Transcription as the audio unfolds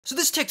So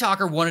this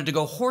TikToker wanted to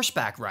go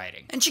horseback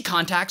riding, and she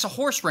contacts a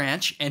horse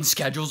ranch and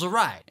schedules a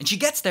ride. And she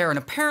gets there, and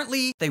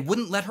apparently they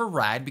wouldn't let her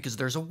ride because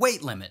there's a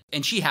weight limit,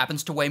 and she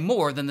happens to weigh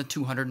more than the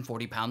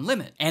 240-pound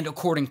limit. And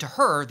according to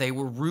her, they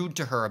were rude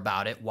to her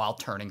about it while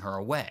turning her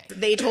away.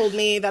 They told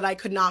me that I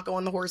could not go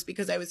on the horse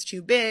because I was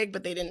too big,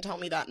 but they didn't tell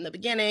me that in the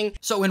beginning.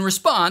 So in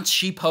response,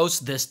 she posts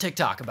this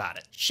TikTok about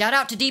it. Shout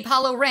out to Deep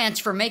Hollow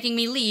Ranch for making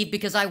me leave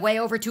because I weigh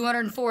over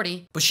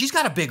 240. But she's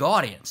got a big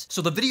audience,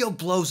 so the video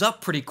blows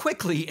up pretty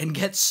quickly and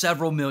gets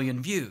several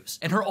million views.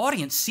 And her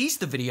audience sees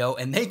the video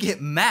and they get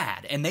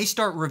mad and they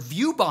start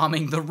review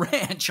bombing the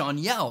ranch on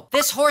Yelp.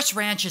 This horse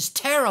ranch is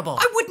terrible.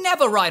 I would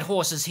never ride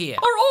horses here.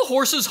 Are all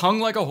horses hung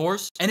like a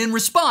horse? And in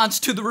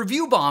response to the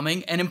review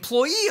bombing, an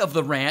employee of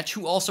the ranch,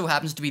 who also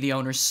happens to be the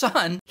owner's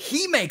son,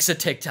 he makes a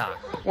TikTok.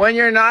 When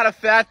you're not a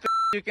fat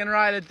you can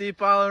ride a Deep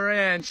Hollow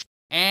Ranch.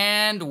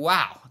 And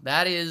wow,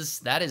 that is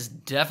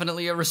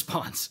definitely a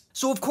response.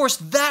 So of course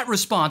that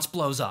response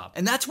blows up,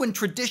 and that's when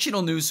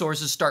traditional news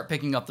sources start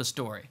picking up the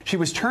story. She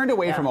was turned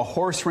away from a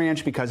horse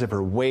ranch because of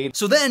her weight.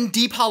 So then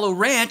Deep Hollow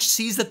Ranch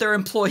sees that their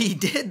employee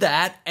did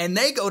that, and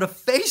they go to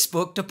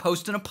Facebook to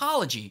post an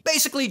apology.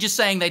 Basically just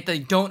saying that they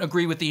don't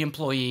agree with the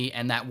employee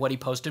and that what he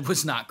posted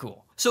was not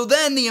cool. So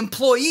then the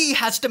employee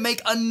has to make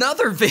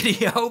another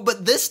video,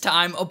 but this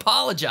time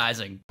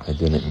apologizing. I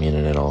didn't mean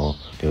it at all.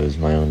 It was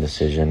my own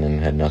decision and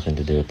had nothing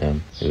to do with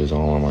them. It was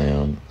all on my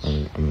own.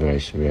 I'm very,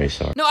 very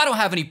sorry. No, I don't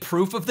have any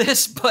proof of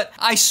this, but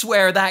I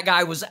swear that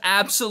guy was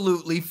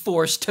absolutely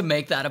forced to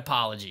make that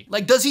apology.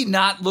 Like, does he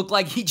not look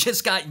like he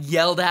just got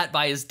yelled at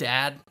by his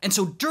dad? And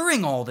so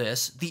during all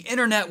this, the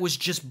internet was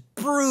just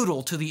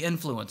brutal to the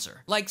influencer.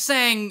 Like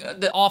saying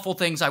the awful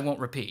things I won't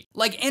repeat.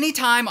 Like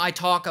anytime I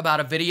talk about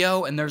a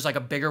video and there's like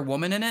a bigger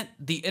woman in it,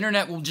 the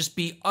internet will just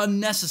be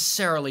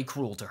unnecessarily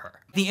cruel to her.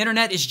 The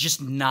internet is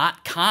just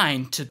not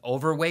kind to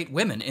overweight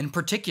women in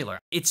particular.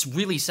 It's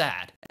really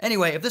sad.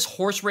 Anyway, if this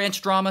horse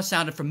ranch drama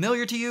sounded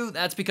familiar to you,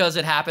 that's because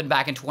it happened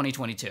back in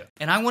 2022.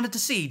 And I wanted to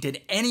see,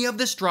 did any of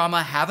this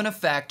drama have an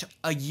effect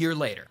a year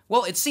later?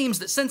 Well, it seems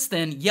that since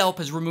then, Yelp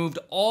has removed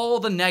all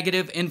the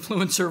negative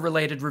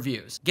influencer-related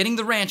reviews, getting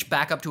the ranch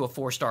back up to a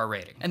 4-star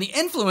rating. And the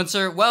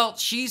influencer, well,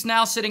 she's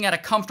now sitting at a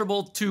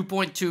comfortable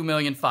 2.2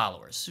 million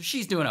followers, so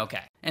she's doing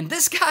okay. And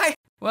this guy?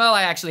 Well,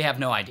 I actually have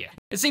no idea.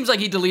 It seems like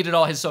he deleted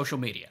all his social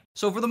media.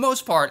 So for the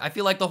most part, I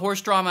feel like the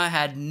horse drama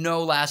had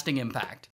no lasting impact.